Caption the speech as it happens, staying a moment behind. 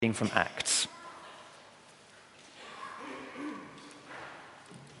Reading from Acts.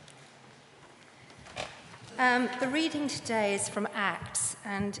 The reading today is from Acts,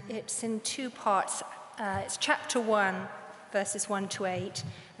 and it's in two parts. It's chapter 1, verses 1 to 8,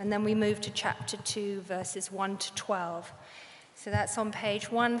 and then we move to chapter 2, verses 1 to 12. So that's on page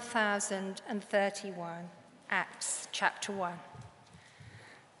 1031, Acts chapter 1.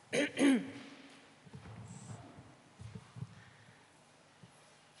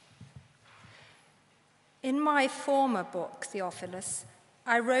 In my former book, Theophilus,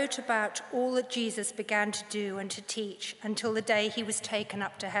 I wrote about all that Jesus began to do and to teach until the day he was taken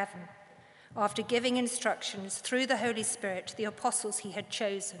up to heaven, after giving instructions through the Holy Spirit to the apostles he had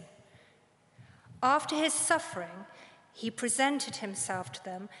chosen. After his suffering, he presented himself to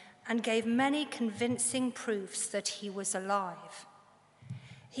them and gave many convincing proofs that he was alive.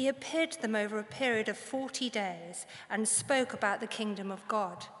 He appeared to them over a period of 40 days and spoke about the kingdom of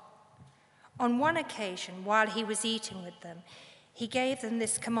God. On one occasion, while he was eating with them, he gave them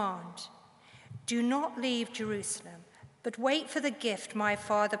this command: "Do not leave Jerusalem, but wait for the gift my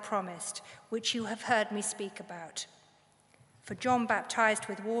Father promised, which you have heard me speak about. For John baptized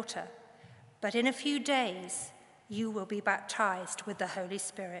with water, but in a few days you will be baptized with the Holy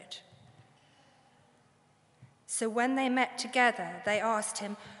Spirit." So when they met together, they asked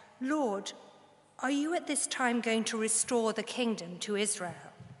him, "Lord, are you at this time going to restore the kingdom to Israel?"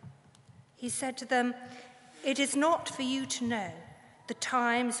 He said to them, "It is not for you to know the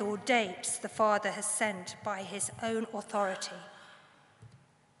times or dates the Father has sent by his own authority.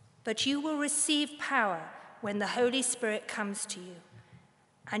 But you will receive power when the Holy Spirit comes to you,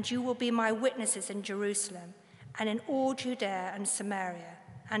 and you will be my witnesses in Jerusalem and in all Judea and Samaria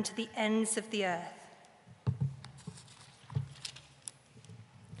and to the ends of the earth."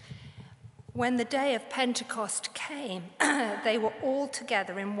 When the day of Pentecost came, they were all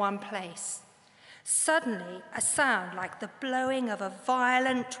together in one place. Suddenly, a sound like the blowing of a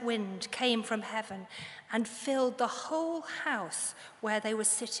violent wind came from heaven and filled the whole house where they were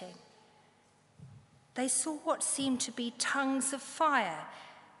sitting. They saw what seemed to be tongues of fire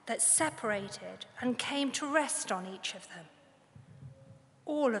that separated and came to rest on each of them.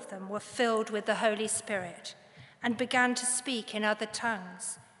 All of them were filled with the Holy Spirit and began to speak in other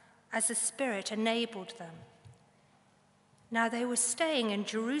tongues, as the Spirit enabled them. Now there were staying in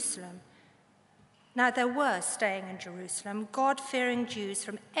Jerusalem, God-fearing Jews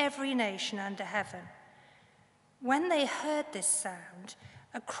from every nation under heaven. When they heard this sound,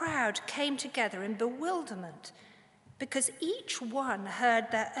 a crowd came together in bewilderment, because each one heard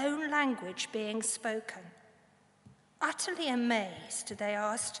their own language being spoken. Utterly amazed, they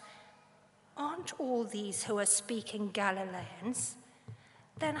asked, "Aren't all these who are speaking Galileans?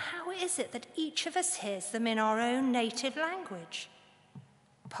 Then how is it that each of us hears them in our own native language?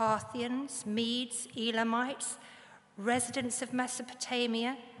 Parthians, Medes, Elamites, residents of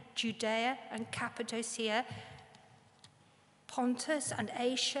Mesopotamia, Judea and Cappadocia, Pontus and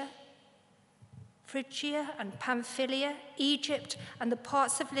Asia, Phrygia and Pamphylia, Egypt and the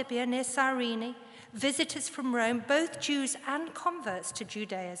parts of Libya near Cyrene, visitors from Rome, both Jews and converts to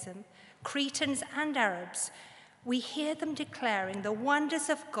Judaism, Cretans and Arabs. We hear them declaring the wonders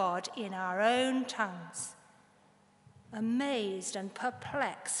of God in our own tongues." Amazed and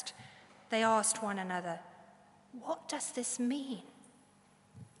perplexed, they asked one another, "What does this mean?"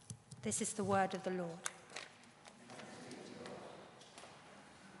 This is the word of the Lord.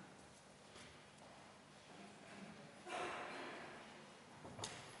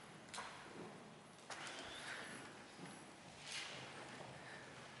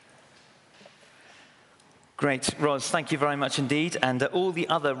 Great, Ros, thank you very much indeed. And all the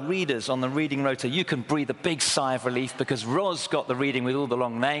other readers on the reading rota, you can breathe a big sigh of relief because Ros got the reading with all the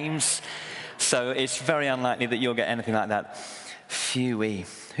long names. So it's very unlikely that you'll get anything like that. Phew-wee,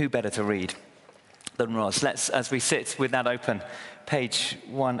 who better to read than Ros? Let's, as we sit with that open, page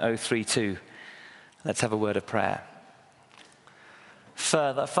 1032, let's have a word of prayer.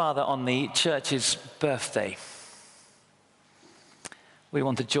 Father, on the church's birthday, we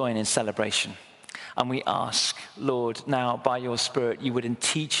want to join in celebration. And we ask, Lord, now by your Spirit, you would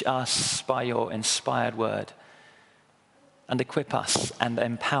teach us by your inspired word and equip us and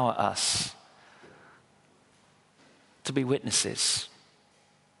empower us to be witnesses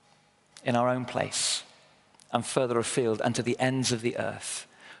in our own place and further afield and to the ends of the earth,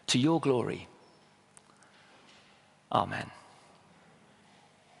 to your glory. Amen.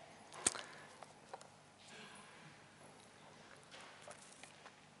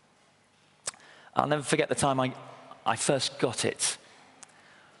 I'll never forget the time I first got it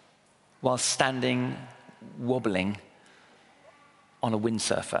while standing, wobbling on a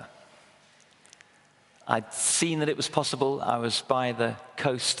windsurfer. I'd seen that it was possible. I was by the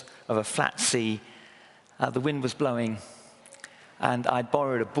coast of a flat sea. The wind was blowing. And I'd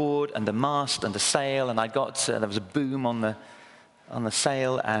borrowed a board and a mast and a sail, and there was a boom on the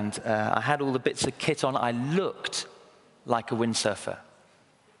sail, and I had all the bits of kit on. I looked like a windsurfer.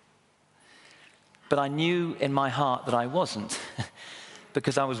 But I knew in my heart that I wasn't,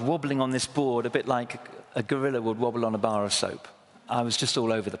 because I was wobbling on this board a bit like a gorilla would wobble on a bar of soap. I was just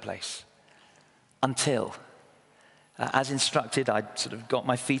all over the place. Until, as instructed, I'd sort of got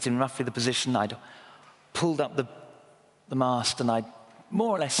my feet in roughly the position. I'd pulled up the mast, and I'd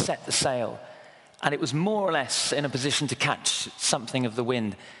more or less set the sail. And it was more or less in a position to catch something of the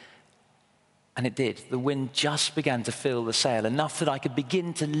wind. And it did. The wind just began to fill the sail, enough that I could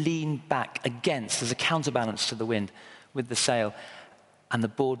begin to lean back against, as a counterbalance to the wind, with the sail. And the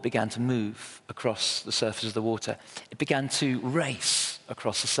board began to move across the surface of the water. It began to race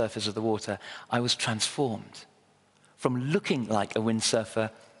across the surface of the water. I was transformed from looking like a windsurfer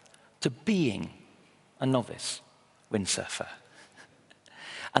to being a novice windsurfer.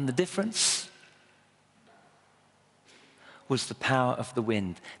 And the difference was the power of the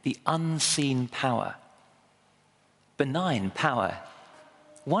wind, the unseen power, benign power,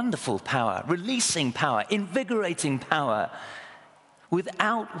 wonderful power, releasing power, invigorating power,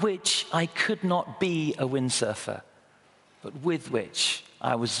 without which I could not be a windsurfer, but with which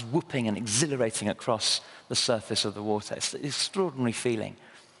I was whooping and exhilarating across the surface of the water. It's an extraordinary feeling.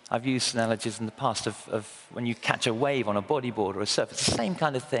 I've used analogies in the past of when you catch a wave on a bodyboard or a surf. It's the same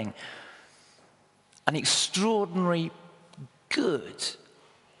kind of thing. An extraordinary good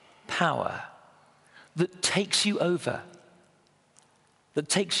power that takes you over, that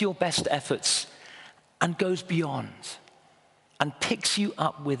takes your best efforts and goes beyond, and picks you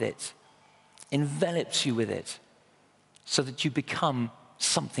up with it, envelops you with it, so that you become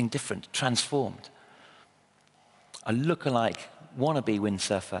something different, transformed. A lookalike, wannabe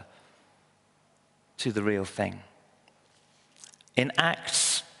windsurfer to the real thing. In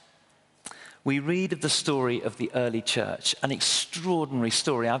Acts, we read of the story of the early church, an extraordinary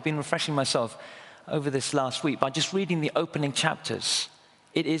story. I've been refreshing myself over this last week by just reading the opening chapters.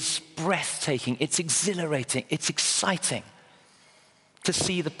 It is breathtaking, it's exhilarating, it's exciting to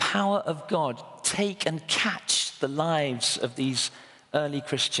see the power of God take and catch the lives of these early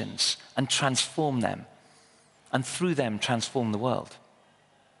Christians and transform them, and through them transform the world.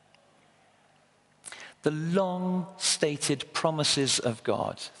 The long-stated promises of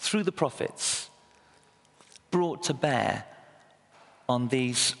God through the prophets brought to bear on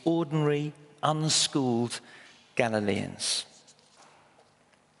these ordinary, unschooled Galileans.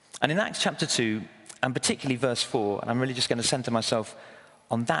 And in Acts chapter 2, and particularly verse 4, and I'm really just going to center myself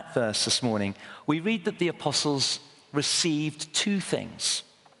on that verse this morning, we read that the apostles received two things.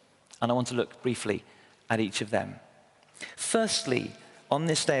 And I want to look briefly at each of them. Firstly, on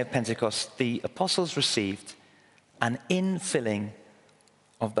this day of Pentecost, the apostles received an infilling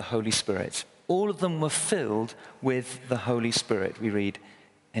of the Holy Spirit. All of them were filled with the Holy Spirit, we read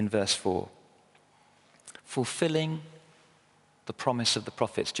in verse 4. Fulfilling the promise of the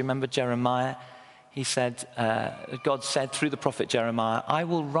prophets. Do you remember Jeremiah? He said, God said through the prophet Jeremiah, I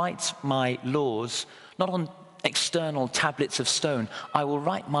will write my laws not on external tablets of stone. I will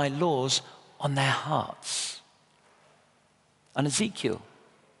write my laws on their hearts. And Ezekiel,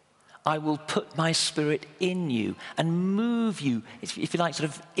 I will put my spirit in you and move you, if you like, sort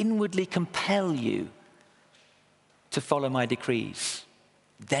of inwardly compel you to follow my decrees.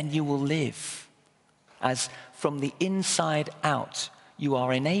 Then you will live, as from the inside out you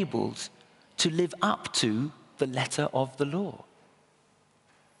are enabled to live up to the letter of the law.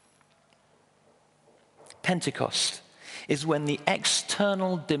 Pentecost is when the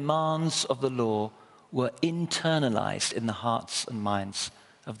external demands of the law were internalized in the hearts and minds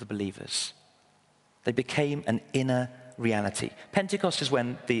of the believers. They became an inner reality. Pentecost is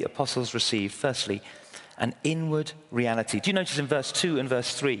when the apostles received, firstly, an inward reality. Do you notice in verse 2 and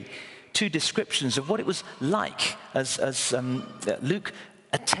verse 3, two descriptions of what it was like as Luke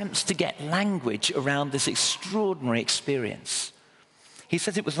attempts to get language around this extraordinary experience. He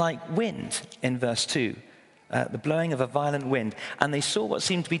says it was like wind in verse 2, the blowing of a violent wind, and they saw what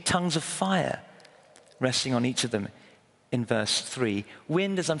seemed to be tongues of fire resting on each of them in verse 3.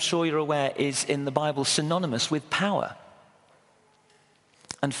 Wind, as I'm sure you're aware, is in the Bible synonymous with power.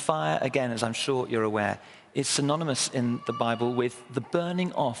 And fire, again, as I'm sure you're aware, is synonymous in the Bible with the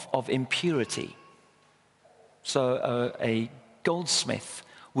burning off of impurity. So a goldsmith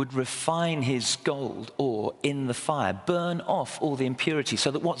would refine his gold ore in the fire, burn off all the impurity so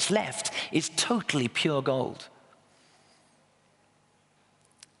that what's left is totally pure gold.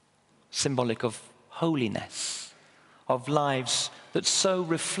 symbolic of holiness, of lives that so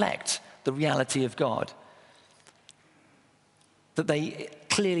reflect the reality of God that they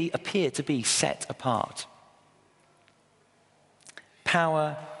clearly appear to be set apart.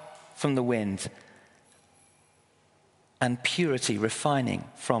 Power from the wind and purity refining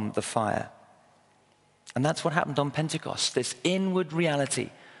from the fire. And that's what happened on Pentecost, this inward reality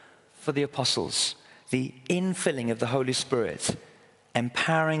for the apostles, the infilling of the Holy Spirit,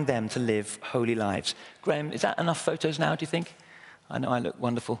 empowering them to live holy lives. Graham, is that enough photos now, do you think? I know I look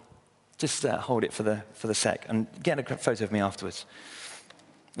wonderful. Just hold it for the sec and get a photo of me afterwards.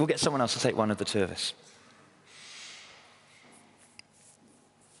 We'll get someone else to take one of the two of us.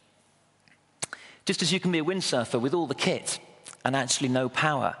 Just as you can be a windsurfer with all the kit and actually no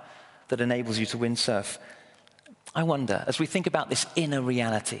power that enables you to windsurf, I wonder, as we think about this inner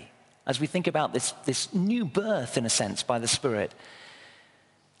reality, as we think about this new birth, in a sense, by the Spirit,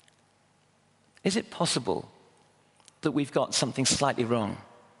 is it possible that we've got something slightly wrong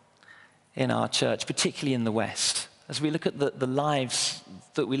in our church, particularly in the West? As we look at the lives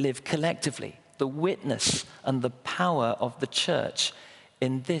that we live collectively, the witness and the power of the church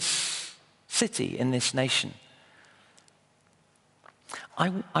in this city, in this nation,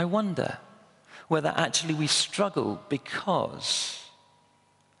 I wonder whether actually we struggle because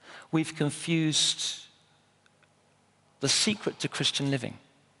we've confused the secret to Christian living.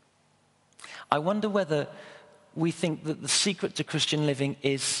 I wonder whether we think that the secret to Christian living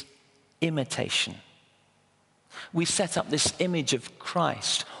is imitation. We set up this image of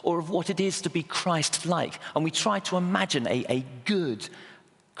Christ, or of what it is to be Christ-like, and we try to imagine a good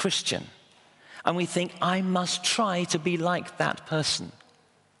Christian. And we think, I must try to be like that person.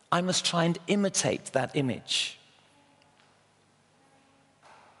 I must try and imitate that image.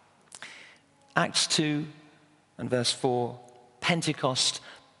 Acts 2 and verse 4, Pentecost,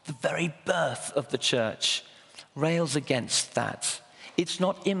 the very birth of the church, rails against that. It's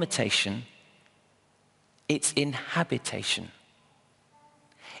not imitation, it's inhabitation.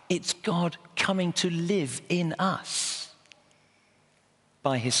 It's God coming to live in us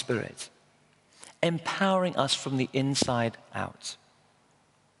by his Spirit, empowering us from the inside out.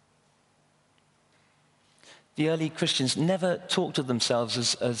 The early Christians never talked of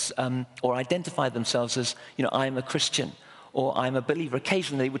themselves or identified themselves as, I'm a Christian or I'm a believer.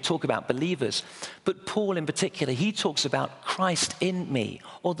 Occasionally they would talk about believers. But Paul in particular, he talks about Christ in me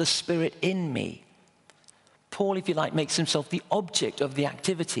or the Spirit in me. Paul, if you like, makes himself the object of the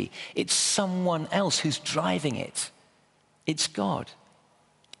activity. It's someone else who's driving it. It's God,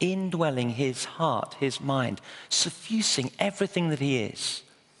 indwelling his heart, his mind, suffusing everything that he is.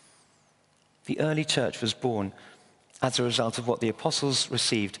 The early church was born as a result of what the apostles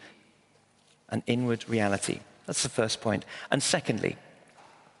received, an inward reality. That's the first point. And secondly,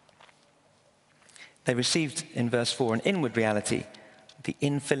 they received, in verse 4, an inward reality, the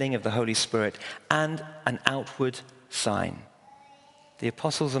infilling of the Holy Spirit, and an outward sign. The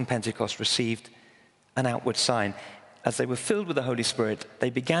apostles on Pentecost received an outward sign. As they were filled with the Holy Spirit, they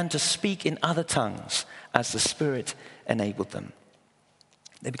began to speak in other tongues as the Spirit enabled them.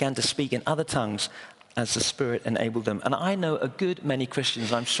 They began to speak in other tongues as the Spirit enabled them. And I know a good many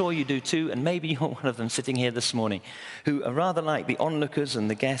Christians, I'm sure you do too, and maybe you're one of them sitting here this morning, who are rather like the onlookers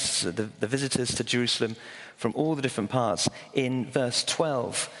and the guests, the visitors to Jerusalem from all the different parts. In verse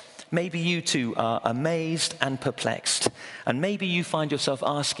 12, maybe you too are amazed and perplexed. And maybe you find yourself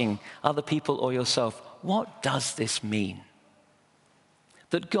asking other people or yourself, what does this mean?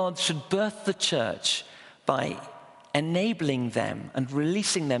 That God should birth the church by enabling them and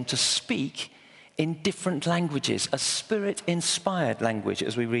releasing them to speak in different languages, a Spirit-inspired language,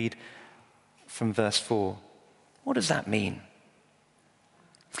 as we read from verse 4. What does that mean?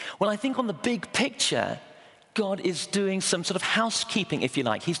 Well, I think on the big picture, God is doing some sort of housekeeping, if you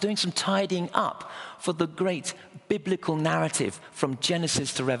like. He's doing some tidying up for the great biblical narrative from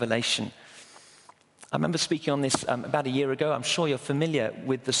Genesis to Revelation. I remember speaking on this about a year ago. I'm sure you're familiar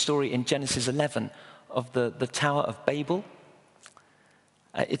with the story in Genesis 11 of the Tower of Babel.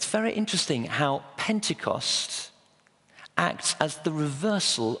 It's very interesting how Pentecost acts as the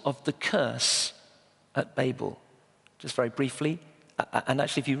reversal of the curse at Babel. Just very briefly, and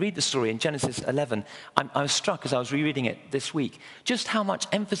actually if you read the story in Genesis 11, I was struck as I was rereading it this week, just how much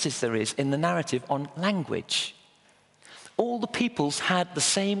emphasis there is in the narrative on language. All the peoples had the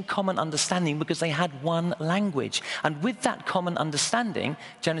same common understanding because they had one language. And with that common understanding,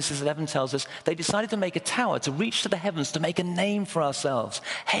 Genesis 11 tells us, they decided to make a tower to reach to the heavens, to make a name for ourselves.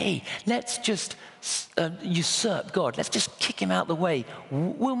 Hey, let's just usurp God. Let's just kick him out the way.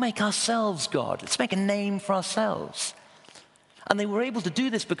 We'll make ourselves God. Let's make a name for ourselves. And they were able to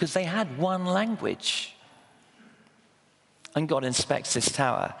do this because they had one language. And God inspects this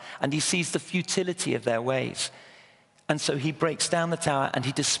tower, and he sees the futility of their ways. And so he breaks down the tower, and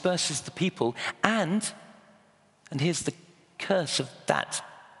he disperses the people. And here's the curse of that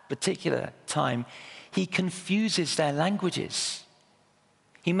particular time, he confuses their languages.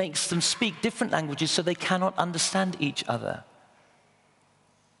 He makes them speak different languages so they cannot understand each other.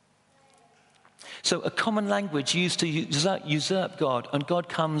 So a common language used to usurp God, and God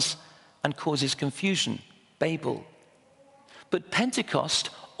comes and causes confusion, Babel. But Pentecost,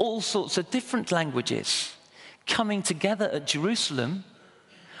 all sorts of different languages coming together at Jerusalem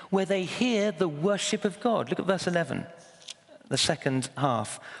where they hear the worship of God. Look at verse 11, the second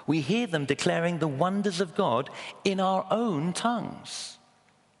half. We hear them declaring the wonders of God in our own tongues.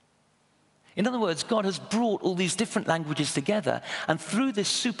 In other words, God has brought all these different languages together, and through this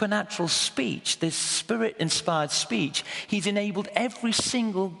supernatural speech, this spirit-inspired speech, he's enabled every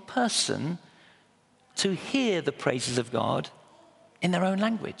single person to hear the praises of God in their own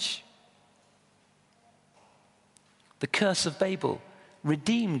language. The curse of Babel,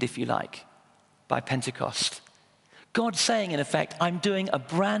 redeemed, if you like, by Pentecost. God saying, in effect, I'm doing a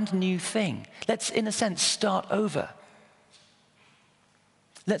brand new thing. Let's, in a sense, start over.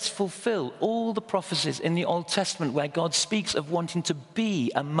 Let's fulfill all the prophecies in the Old Testament where God speaks of wanting to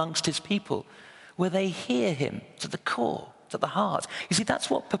be amongst his people, where they hear him to the core, to the heart. You see,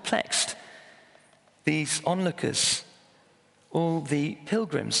 that's what perplexed these onlookers, all the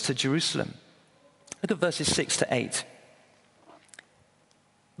pilgrims to Jerusalem. Look at verses 6 to 8.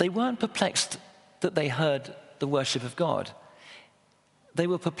 They weren't perplexed that they heard the worship of God. They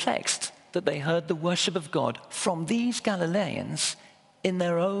were perplexed that they heard the worship of God from these Galileans in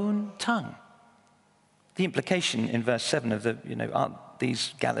their own tongue. The implication in verse 7 of aren't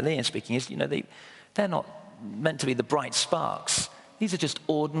these Galileans speaking is, they're not meant to be the bright sparks. These are just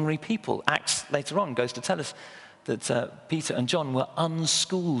ordinary people. Acts later on goes to tell us that Peter and John were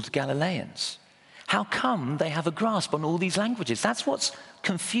unschooled Galileans. How come they have a grasp on all these languages? That's what's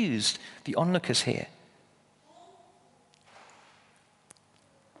confused the onlookers here.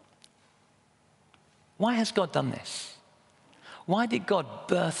 Why has God done this? Why did God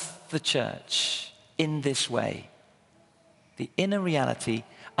birth the church in this way? The inner reality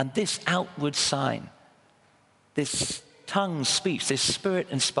and this outward sign, this tongue speech, this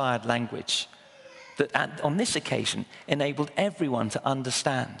spirit-inspired language that on this occasion enabled everyone to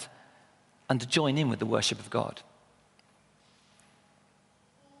understand and to join in with the worship of God.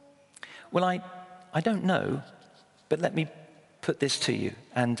 Well, I don't know, but let me put this to you.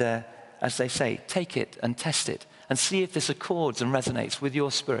 And as they say, take it and test it and see if this accords and resonates with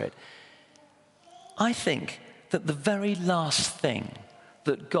your spirit. I think that the very last thing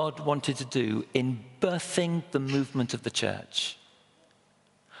that God wanted to do in birthing the movement of the church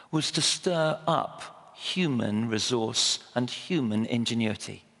was to stir up human resource and human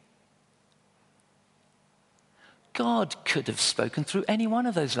ingenuity. God could have spoken through any one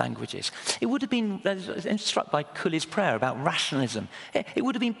of those languages. It would have been, struck by Cully's prayer about rationalism, it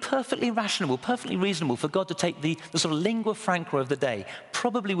would have been perfectly rational, perfectly reasonable for God to take the sort of lingua franca of the day,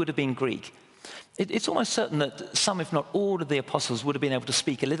 probably would have been Greek. It's almost certain that some, if not all, of the apostles would have been able to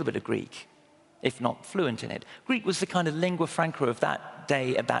speak a little bit of Greek, if not fluent in it. Greek was the kind of lingua franca of that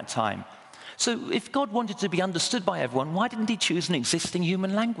day at that time. So if God wanted to be understood by everyone, why didn't he choose an existing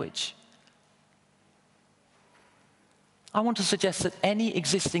human language? I want to suggest that any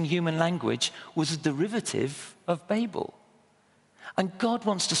existing human language was a derivative of Babel. And God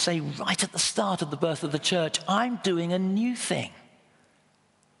wants to say right at the start of the birth of the church, I'm doing a new thing.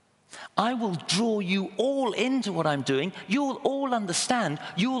 I will draw you all into what I'm doing. You'll all understand.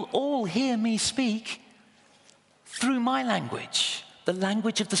 You'll all hear me speak through my language, the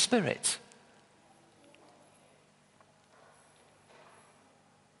language of the Spirit.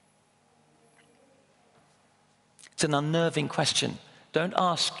 It's an unnerving question. Don't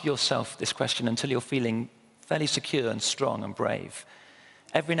ask yourself this question until you're feeling fairly secure and strong and brave.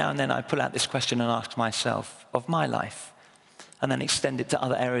 Every now and then I pull out this question and ask myself of my life, and then extend it to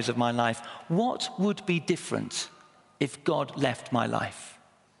other areas of my life. What would be different if God left my life?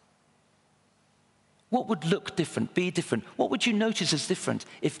 What would look different, be different? What would you notice as different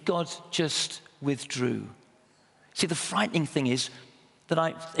if God just withdrew? See, the frightening thing is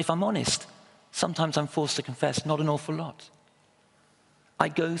that if I'm honest, sometimes I'm forced to confess not an awful lot. I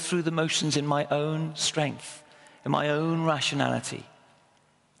go through the motions in my own strength, in my own rationality,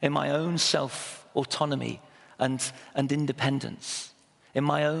 in my own self-autonomy and independence, in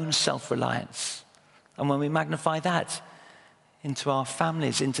my own self-reliance. And when we magnify that into our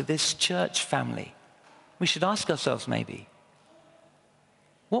families, into this church family, we should ask ourselves maybe,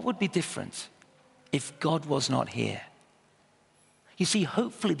 What would be different if God was not here? You see,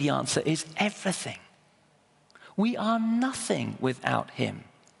 hopefully the answer is everything. We are nothing without him.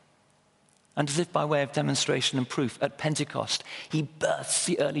 And as if by way of demonstration and proof, at Pentecost, he births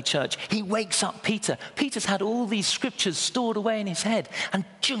the early church. He wakes up Peter. Peter's had all these scriptures stored away in his head. And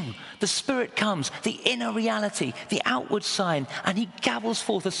chung, the Spirit comes, the inner reality, the outward sign, and he gabbles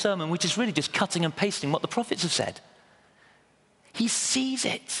forth a sermon which is really just cutting and pasting what the prophets have said. He sees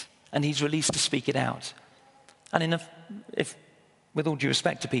it, and he's released to speak it out. And with all due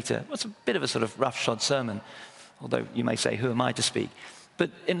respect to Peter, it was a bit of a sort of roughshod sermon, although you may say, who am I to speak?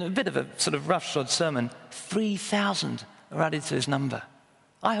 But in a bit of a sort of roughshod sermon, 3,000 are added to his number.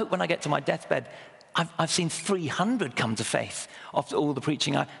 I hope when I get to my deathbed, I've seen 300 come to faith after all the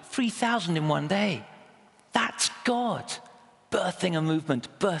preaching. 3,000 in one day. That's God birthing a movement,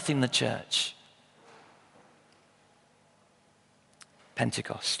 birthing the church.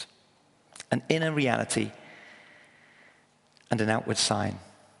 Pentecost, an inner reality and an outward sign.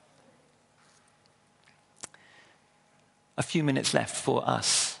 A few minutes left for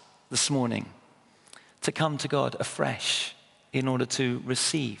us this morning to come to God afresh in order to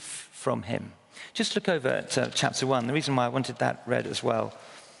receive from him. Just look over at chapter 1. The reason why I wanted that read as well.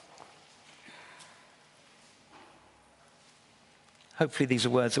 Hopefully these are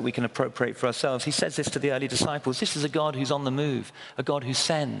words that we can appropriate for ourselves. He says this to the early disciples. This is a God who's on the move, a God who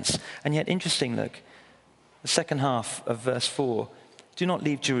sends. And yet, interesting, look, the second half of verse 4. Do not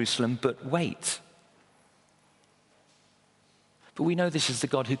leave Jerusalem, but wait. But we know this is the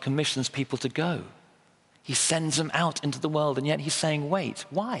God who commissions people to go. He sends them out into the world, and yet he's saying, wait.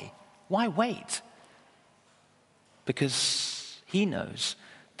 Why? Why wait? Because he knows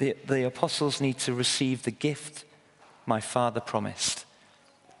the apostles need to receive the gift my Father promised.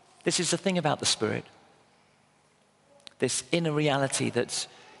 This is the thing about the Spirit. This inner reality that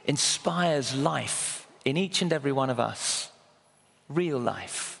inspires life in each and every one of us. Real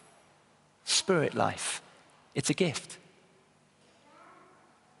life. Spirit life. It's a gift.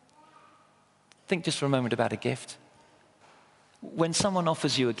 Think just for a moment about a gift. When someone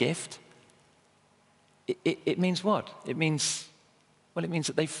offers you a gift, it means what? It means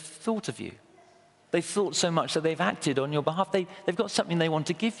that they've thought of you. They've thought so much that they've acted on your behalf. They've got something they want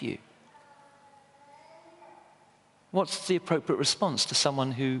to give you. What's the appropriate response to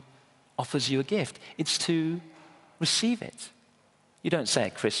someone who offers you a gift? It's to receive it. You don't say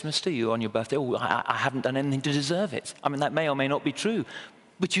at Christmas, do you, on your birthday, oh, I haven't done anything to deserve it. I mean, that may or may not be true,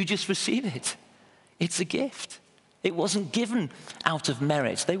 but you just receive it. It's a gift. It wasn't given out of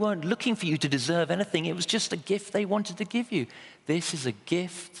merit. They weren't looking for you to deserve anything. It was just a gift they wanted to give you. This is a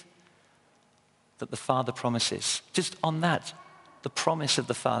gift that the Father promises. Just on that, the promise of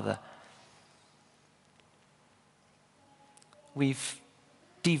the Father. We've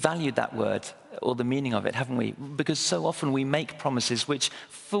devalued that word or the meaning of it, haven't we? Because so often we make promises which,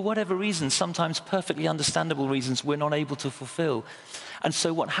 for whatever reason, sometimes perfectly understandable reasons, we're not able to fulfill. And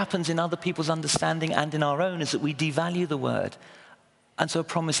so what happens in other people's understanding and in our own is that we devalue the word. And so a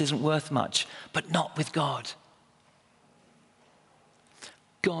promise isn't worth much, but not with God.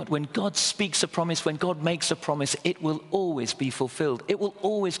 When God speaks a promise, when God makes a promise, it will always be fulfilled. It will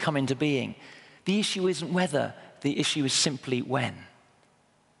always come into being. The issue isn't whether, the issue is simply when.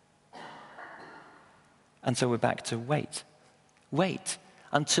 And so we're back to wait. Wait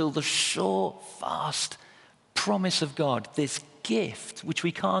until the sure, fast promise of God, this gift, which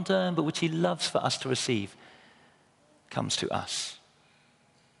we can't earn, but which he loves for us to receive, comes to us.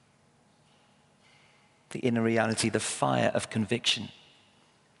 The inner reality, the fire of conviction.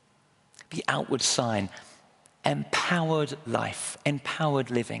 The outward sign, empowered life,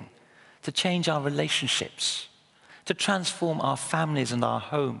 empowered living, to change our relationships, to transform our families and our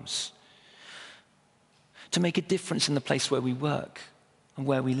homes, to make a difference in the place where we work and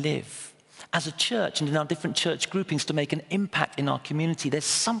where we live. As a church and in our different church groupings, to make an impact in our community. There's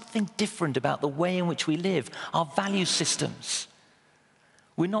something different about the way in which we live, our value systems.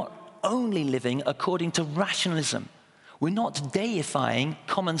 We're not only living according to rationalism. We're not deifying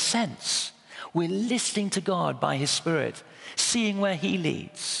common sense. We're listening to God by his Spirit, seeing where he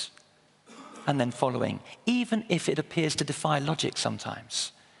leads, and then following, even if it appears to defy logic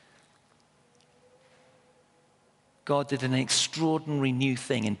sometimes. God did an extraordinary new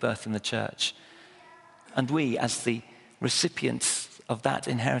thing in birthing the church. And we, as the recipients of that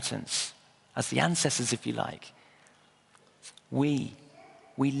inheritance, as the ancestors, if you like, we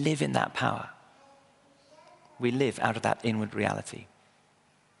live in that power. We live out of that inward reality.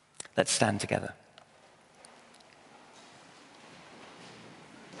 Let's stand together.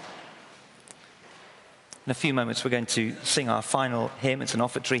 In a few moments, we're going to sing our final hymn. It's an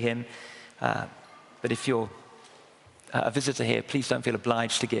offertory hymn. But if you're a visitor here, please don't feel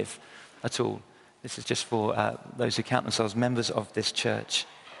obliged to give at all. This is just for those who count themselves members of this church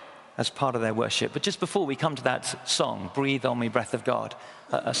as part of their worship. But just before we come to that song, Breathe on Me, Breath of God,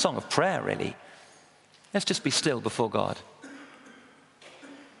 a song of prayer, really, let's just be still before God.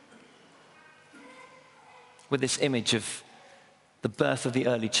 With this image of the birth of the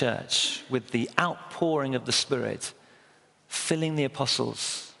early church, with the outpouring of the Spirit, filling the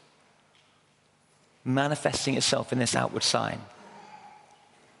apostles, manifesting itself in this outward sign.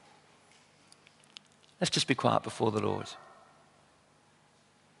 Let's just be quiet before the Lord.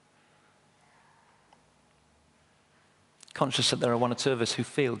 Conscious that there are one or two of us who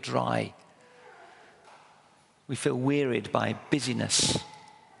feel dry. We feel wearied by busyness.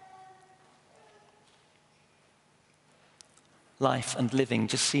 Life and living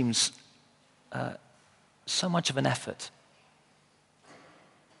just seems so much of an effort.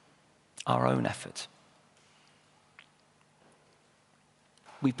 Our own effort.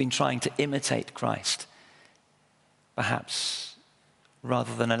 We've been trying to imitate Christ, perhaps,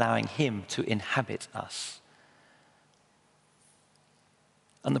 rather than allowing him to inhabit us.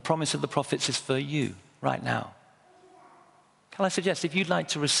 And the promise of the prophets is for you right now. Can I suggest, if you'd like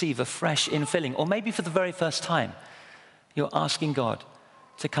to receive a fresh infilling, or maybe for the very first time, you're asking God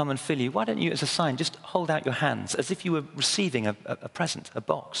to come and fill you, why don't you, as a sign, just hold out your hands as if you were receiving a present, a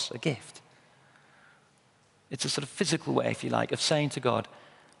box, a gift. It's a sort of physical way, if you like, of saying to God,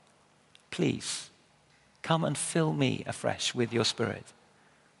 please, come and fill me afresh with your Spirit.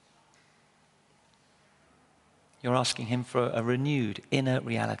 You're asking him for a renewed inner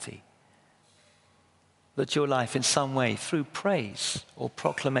reality. That your life in some way, through praise or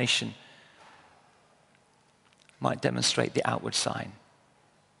proclamation, might demonstrate the outward sign.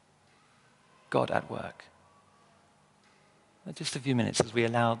 God at work. Just a few minutes as we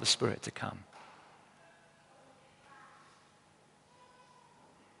allow the Spirit to come.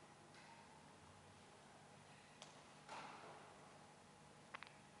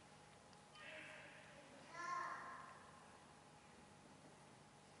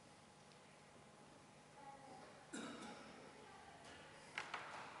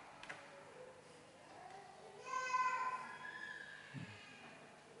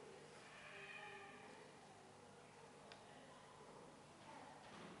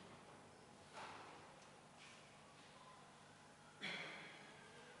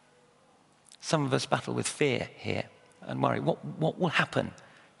 Some of us battle with fear here and worry. What will happen?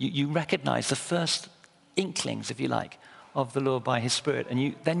 You recognize the first inklings, if you like, of the Lord by his Spirit,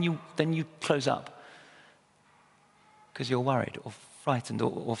 and then you close up because you're worried or frightened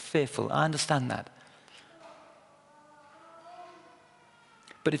or fearful. I understand that.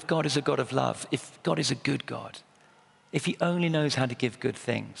 But if God is a God of love, if God is a good God, if he only knows how to give good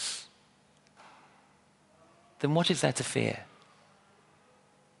things, then what is there to fear?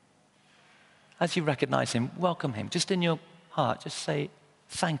 As you recognize him, welcome him. Just in your heart, just say,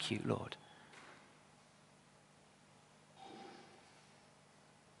 thank you, Lord.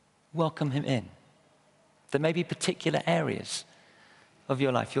 Welcome him in. There may be particular areas of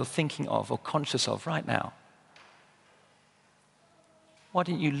your life you're thinking of or conscious of right now. Why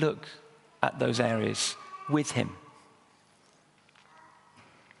don't you look at those areas with him?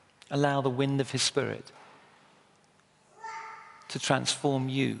 Allow the wind of his Spirit to transform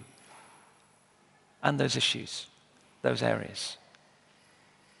you and those issues, those areas.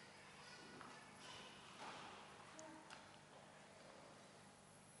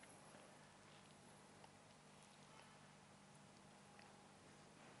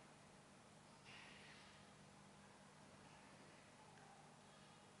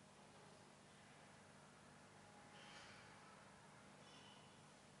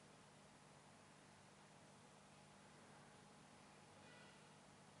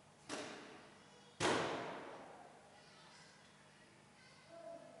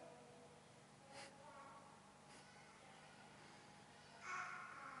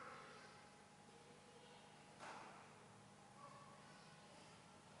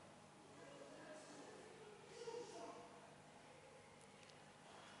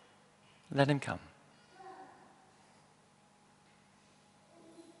 Let him come.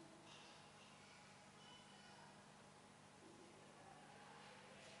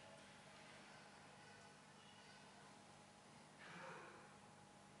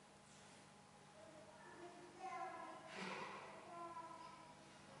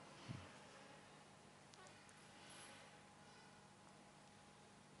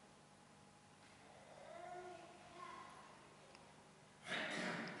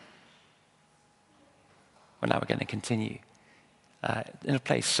 Well, now we're going to continue in a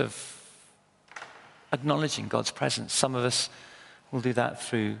place of acknowledging God's presence. Some of us will do that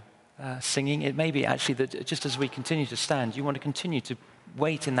through singing. It may be actually that just as we continue to stand, you want to continue to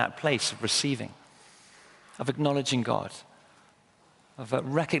wait in that place of receiving, of acknowledging God, of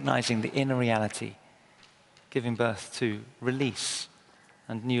recognizing the inner reality, giving birth to release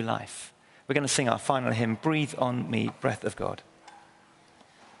and new life. We're going to sing our final hymn, Breathe on Me, Breath of God.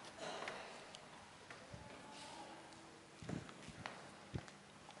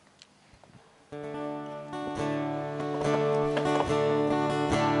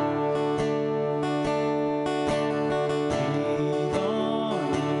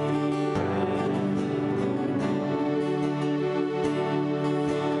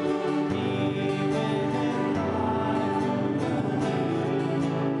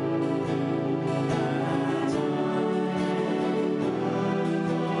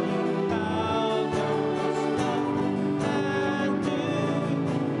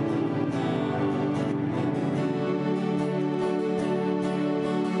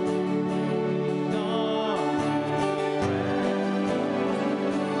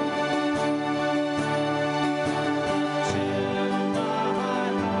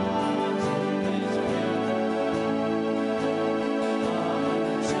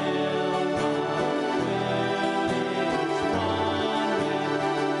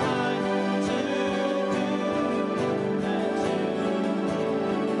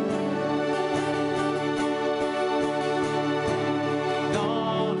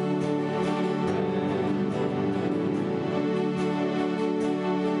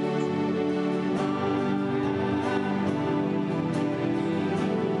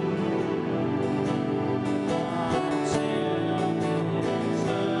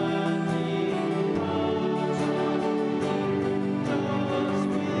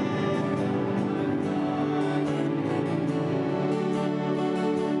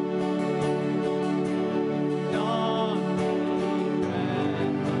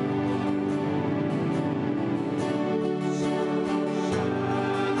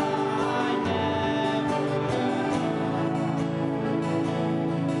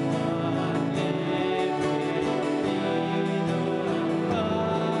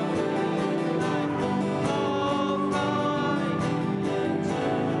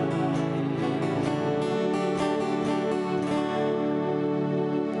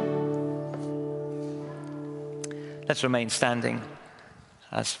 Let's remain standing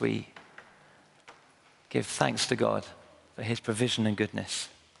as we give thanks to God for his provision and goodness.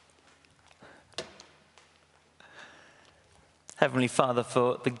 Heavenly Father,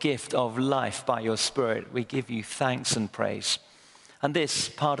 for the gift of life by your Spirit, we give you thanks and praise. And this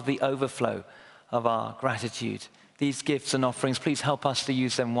part of the overflow of our gratitude, these gifts and offerings, please help us to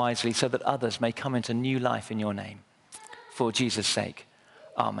use them wisely so that others may come into new life in your name. For Jesus' sake,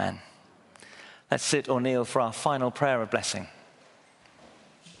 amen. Let's sit or kneel for our final prayer of blessing.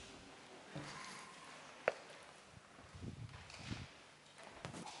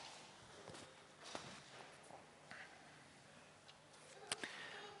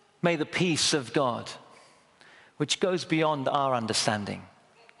 May the peace of God, which goes beyond our understanding,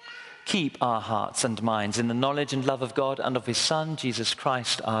 keep our hearts and minds in the knowledge and love of God and of his Son, Jesus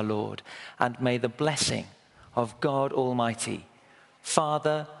Christ our Lord. And may the blessing of God Almighty,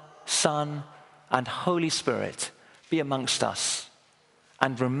 Father, Son, and Holy Spirit be amongst us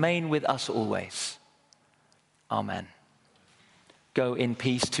and remain with us always. Amen. Go in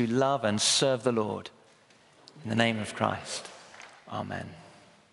peace to love and serve the Lord. In the name of Christ. Amen.